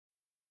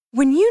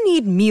When you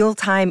need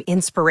mealtime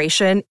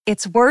inspiration,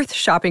 it's worth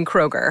shopping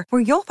Kroger,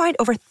 where you'll find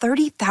over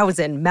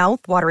 30,000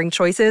 mouth-watering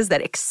choices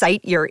that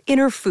excite your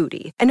inner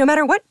foodie. And no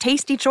matter what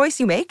tasty choice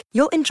you make,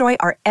 you'll enjoy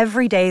our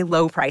everyday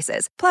low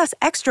prices, plus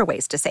extra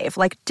ways to save,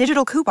 like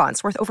digital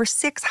coupons worth over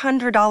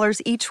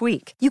 $600 each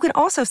week. You can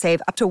also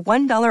save up to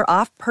 $1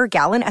 off per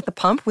gallon at the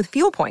pump with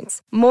fuel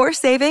points. More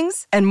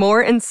savings and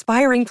more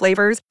inspiring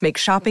flavors make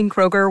shopping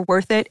Kroger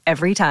worth it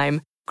every time.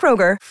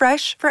 Kroger,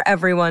 fresh for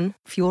everyone.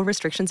 Fuel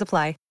restrictions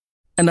apply.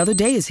 Another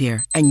day is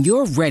here, and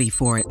you're ready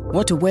for it.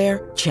 What to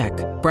wear? Check.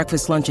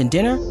 Breakfast, lunch, and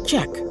dinner?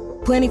 Check.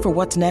 Planning for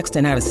what's next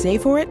and how to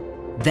save for it?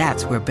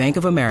 That's where Bank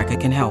of America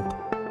can help.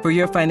 For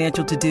your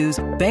financial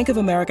to-dos, Bank of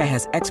America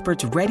has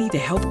experts ready to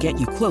help get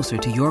you closer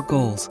to your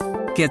goals.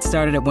 Get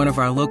started at one of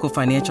our local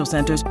financial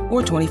centers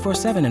or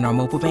 24/7 in our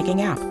mobile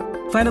banking app.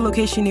 Find a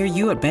location near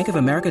you at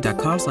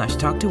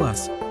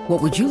bankofamerica.com/talktous.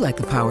 What would you like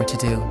the power to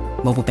do?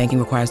 Mobile banking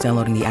requires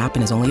downloading the app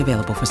and is only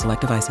available for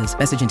select devices.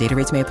 Message and data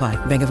rates may apply.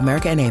 Bank of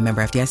America N.A.,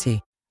 member FDIC.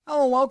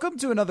 Hello, welcome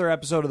to another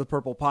episode of the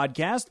Purple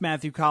Podcast.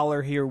 Matthew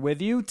Collar here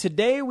with you.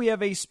 Today we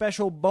have a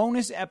special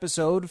bonus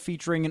episode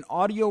featuring an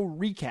audio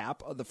recap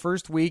of the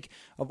first week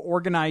of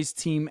organized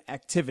team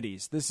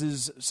activities. This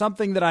is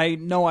something that I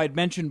know I'd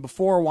mentioned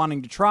before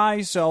wanting to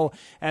try, so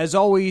as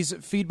always,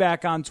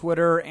 feedback on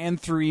Twitter and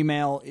through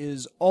email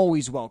is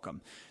always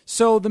welcome.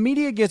 So the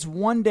media gets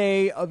 1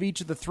 day of each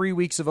of the 3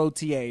 weeks of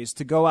OTAs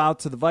to go out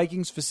to the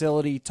Vikings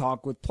facility,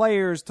 talk with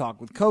players, talk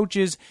with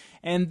coaches,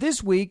 and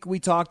this week we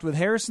talked with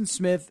Harrison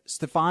Smith,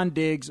 Stefon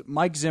Diggs,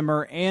 Mike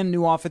Zimmer, and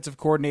new offensive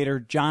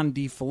coordinator John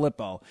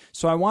DeFilippo.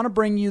 So I want to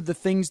bring you the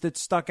things that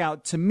stuck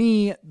out to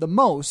me the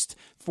most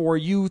for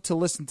you to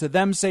listen to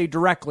them say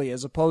directly,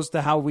 as opposed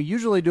to how we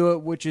usually do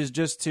it, which is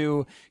just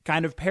to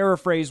kind of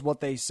paraphrase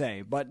what they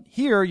say. But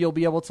here you'll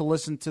be able to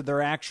listen to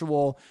their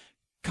actual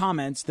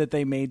comments that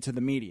they made to the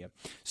media.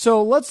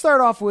 So let's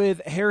start off with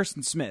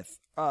Harrison Smith.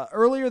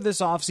 Earlier this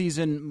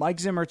offseason, Mike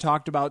Zimmer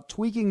talked about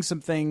tweaking some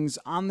things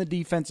on the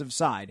defensive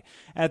side.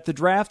 At the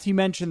draft, he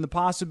mentioned the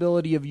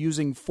possibility of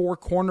using 4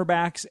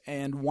 cornerbacks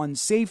and 1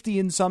 safety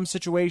in some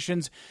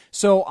situations.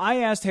 So I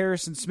asked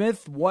Harrison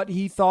Smith what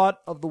he thought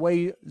of the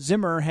way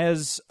Zimmer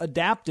has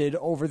adapted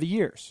over the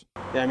years.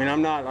 Yeah, I mean,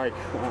 I'm not like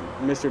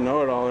Mr.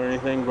 Know-It-All or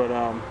anything, but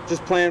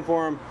just playing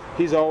for him,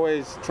 he's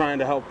always trying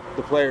to help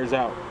the players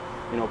out.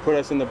 You know, put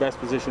us in the best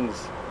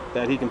positions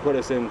that he can put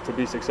us in to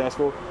be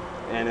successful.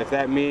 And if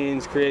that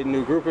means creating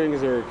new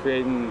groupings or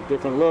creating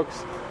different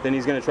looks, then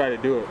he's going to try to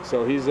do it.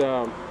 So he's,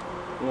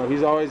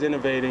 he's always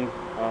innovating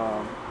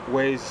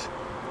ways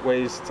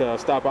to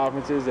stop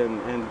offenses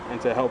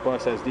and to help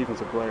us as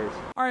defensive players.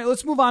 All right,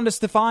 let's move on to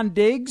Stefon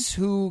Diggs,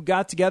 who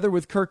got together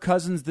with Kirk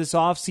Cousins this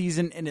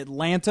offseason in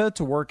Atlanta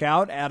to work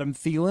out. Adam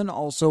Thielen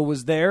also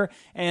was there.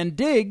 And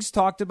Diggs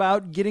talked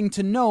about getting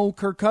to know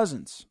Kirk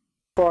Cousins.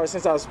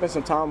 Since I spent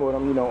some time with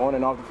him, on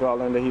and off the field,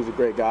 I learned that he's a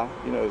great guy.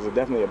 It's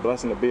definitely a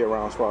blessing to be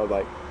around as far as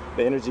like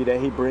the energy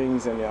that he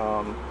brings, and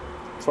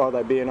as far as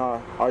like being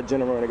our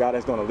general and the guy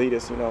that's going to lead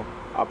us.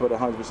 I put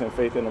 100%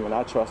 faith in him and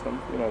I trust him.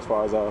 As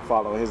far as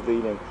following his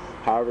lead and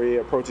however he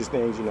approaches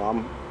things,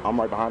 I'm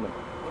right behind him.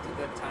 What did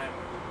that time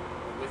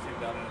with him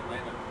down in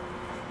Atlanta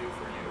do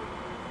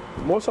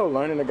for you? More so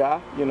learning the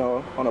guy,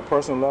 on a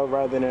personal level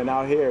rather than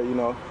out here.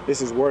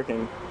 This is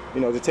working.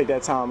 To take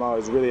that time out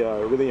is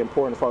really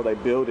important as far as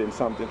like building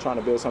something, trying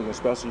to build something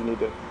special. You need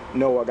to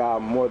know a guy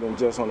more than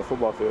just on the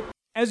football field.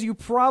 As you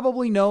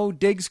probably know,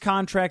 Diggs'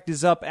 contract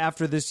is up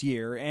after this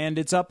year, and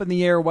it's up in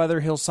the air whether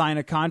he'll sign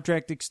a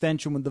contract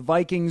extension with the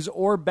Vikings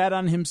or bet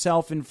on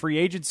himself in free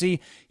agency.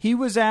 He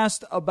was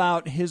asked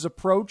about his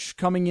approach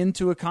coming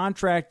into a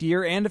contract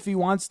year and if he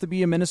wants to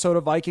be a Minnesota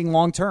Viking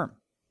long term.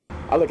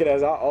 I look at it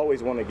as I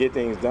always want to get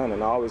things done,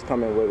 and I always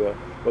come in with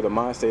a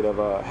mindset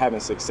of having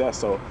success.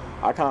 So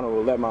I kind of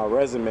will let my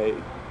resume,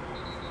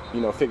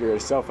 figure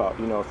itself out.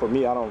 For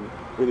me, I don't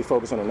really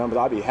focus on the numbers.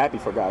 I'd be happy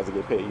for guys to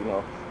get paid,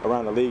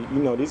 around the league.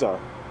 These are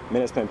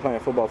men that's been playing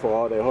football for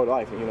all their whole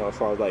life, as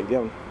far as like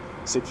them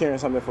securing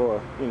something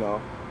for,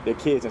 their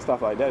kids and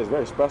stuff like that is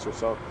very special.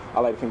 So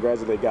I like to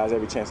congratulate guys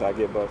every chance I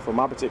get. But for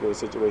my particular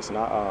situation,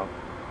 I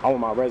want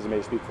my resume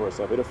to speak for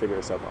itself. It'll figure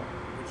itself out.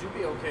 Would you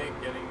be okay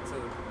getting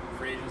to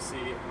free agency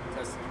and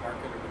testing the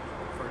market, or would you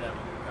prefer to have a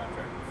new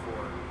contract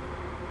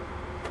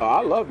before?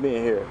 I love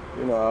being here.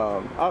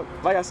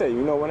 Like I said,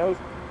 when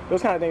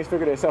those kind of things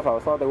figure themselves out.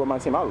 As far as with my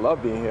team, I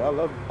love being here. I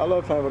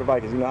love playing with the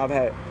Vikings.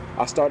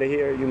 I started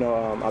here.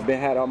 I've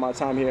had all my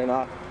time here, and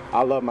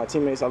I love my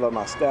teammates. I love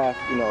my staff.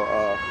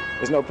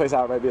 There's no place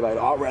I'd rather be like,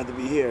 I'd rather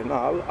be here.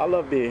 No, I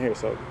love being here.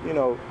 So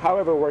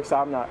however it works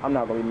out, I'm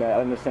not gonna be mad.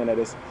 I understand that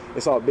it's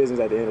all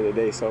business at the end of the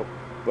day. So,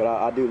 but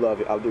I do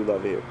love it. I do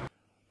love it here.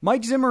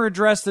 Mike Zimmer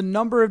addressed a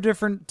number of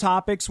different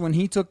topics when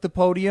he took the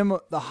podium.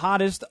 The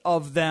hottest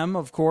of them,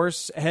 of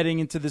course, heading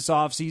into this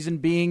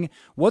offseason being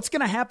what's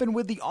going to happen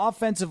with the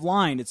offensive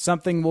line. It's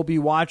something we'll be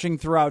watching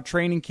throughout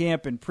training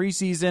camp and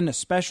preseason,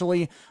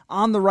 especially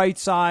on the right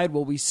side.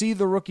 Will we see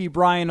the rookie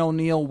Brian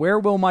O'Neill? Where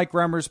will Mike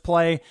Remmers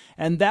play?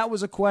 And that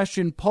was a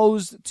question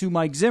posed to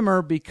Mike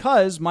Zimmer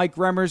because Mike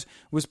Remmers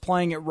was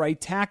playing at right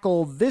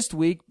tackle this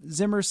week.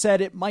 Zimmer said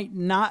it might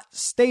not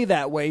stay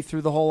that way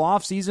through the whole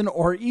offseason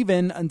or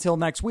even until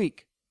next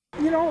week.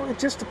 It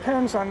just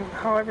depends on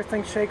how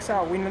everything shakes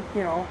out.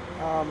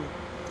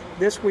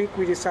 This week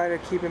we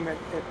decided to keep him at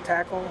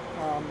tackle.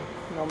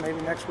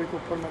 Maybe next week we'll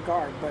put him at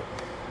guard. But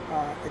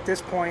at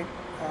this point,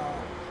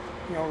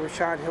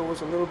 Rashad Hill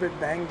was a little bit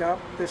banged up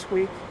this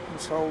week, and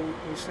so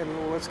we said,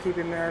 well, let's keep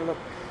him there.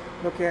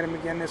 Look at him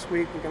again this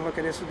week. We can look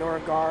at Isidore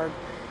at guard,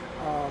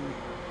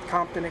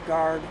 Compton at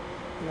guard,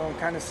 and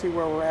kind of see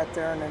where we're at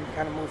there, and then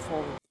kind of move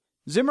forward.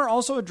 Zimmer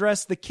also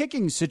addressed the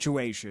kicking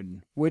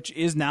situation, which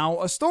is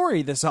now a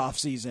story this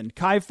offseason.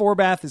 Kai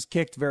Forbath has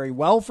kicked very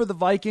well for the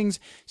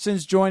Vikings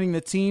since joining the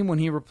team when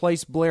he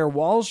replaced Blair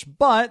Walsh,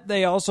 but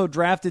they also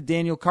drafted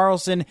Daniel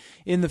Carlson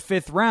in the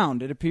 5th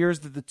round. It appears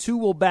that the two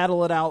will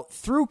battle it out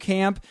through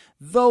camp,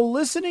 though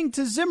listening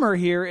to Zimmer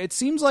here, it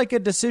seems like a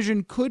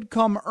decision could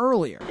come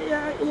earlier.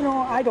 Yeah,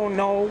 I don't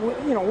know.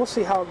 We'll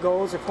see how it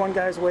goes. If one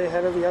guy's way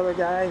ahead of the other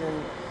guy,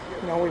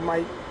 then, we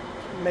might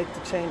make the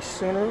change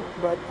sooner,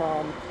 but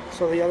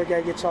so the other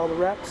guy gets all the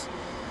reps.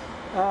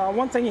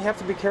 One thing you have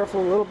to be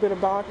careful a little bit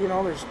about,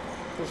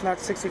 there's not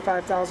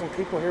 65,000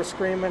 people here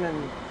screaming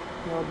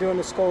and doing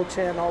the Skol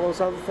chant and all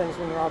those other things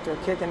when you're out there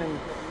kicking. And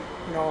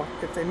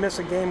if they miss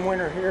a game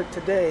winner here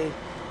today,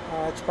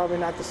 it's probably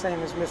not the same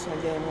as missing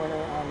a game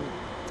winner on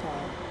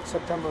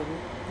September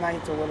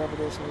 9th or whatever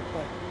it is we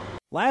play.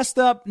 Last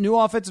up, new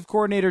offensive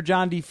coordinator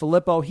John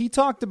DeFilippo. He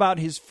talked about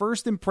his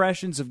first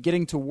impressions of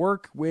getting to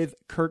work with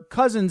Kirk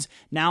Cousins,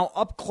 now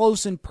up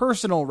close and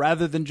personal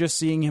rather than just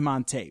seeing him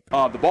on tape.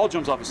 The ball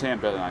jumps off his hand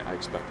better than I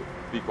expected,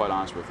 to be quite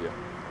honest with you.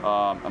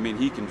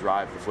 He can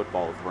drive the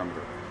football at the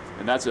perimeter,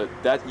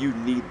 and you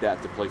need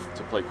that to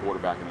play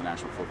quarterback in the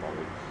National Football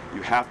League.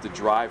 You have to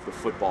drive the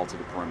football to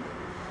the perimeter.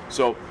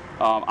 So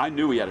I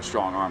knew he had a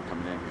strong arm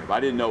coming in here, but I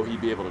didn't know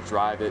he'd be able to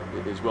drive it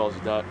as well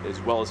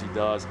as he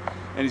does.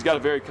 And he's got a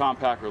very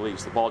compact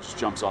release. The ball just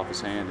jumps off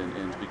his hand,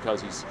 and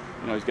because he's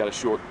got a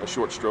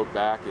short stroke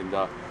back, and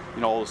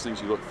all those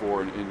things you look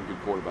for in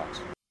good quarterbacks.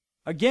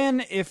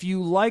 Again, if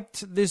you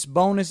liked this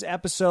bonus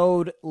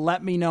episode,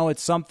 let me know.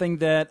 It's something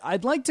that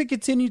I'd like to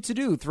continue to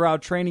do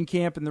throughout training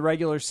camp and the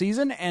regular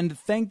season. And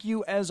thank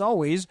you, as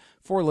always,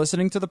 for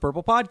listening to the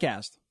Purple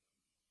Podcast.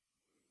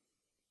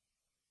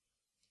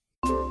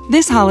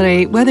 This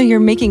holiday, whether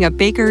you're making a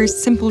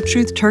Baker's Simple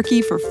Truth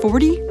turkey for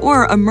 40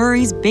 or a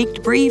Murray's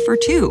Baked Brie for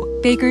 2,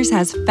 Baker's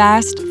has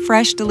fast,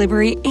 fresh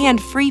delivery and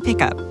free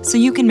pickup, so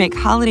you can make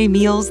holiday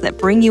meals that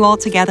bring you all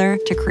together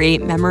to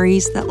create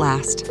memories that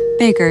last.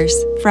 Baker's,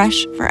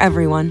 fresh for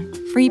everyone.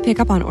 Free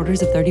pickup on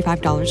orders of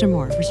 $35 or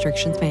more.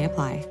 Restrictions may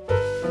apply.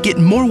 Get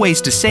more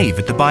ways to save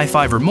at the Buy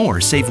 5 or More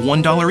Save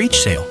 $1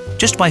 each sale.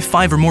 Just buy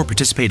 5 or more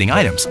participating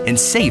items and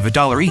save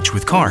 $1 each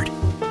with card.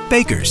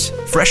 Baker's,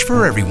 fresh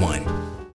for everyone.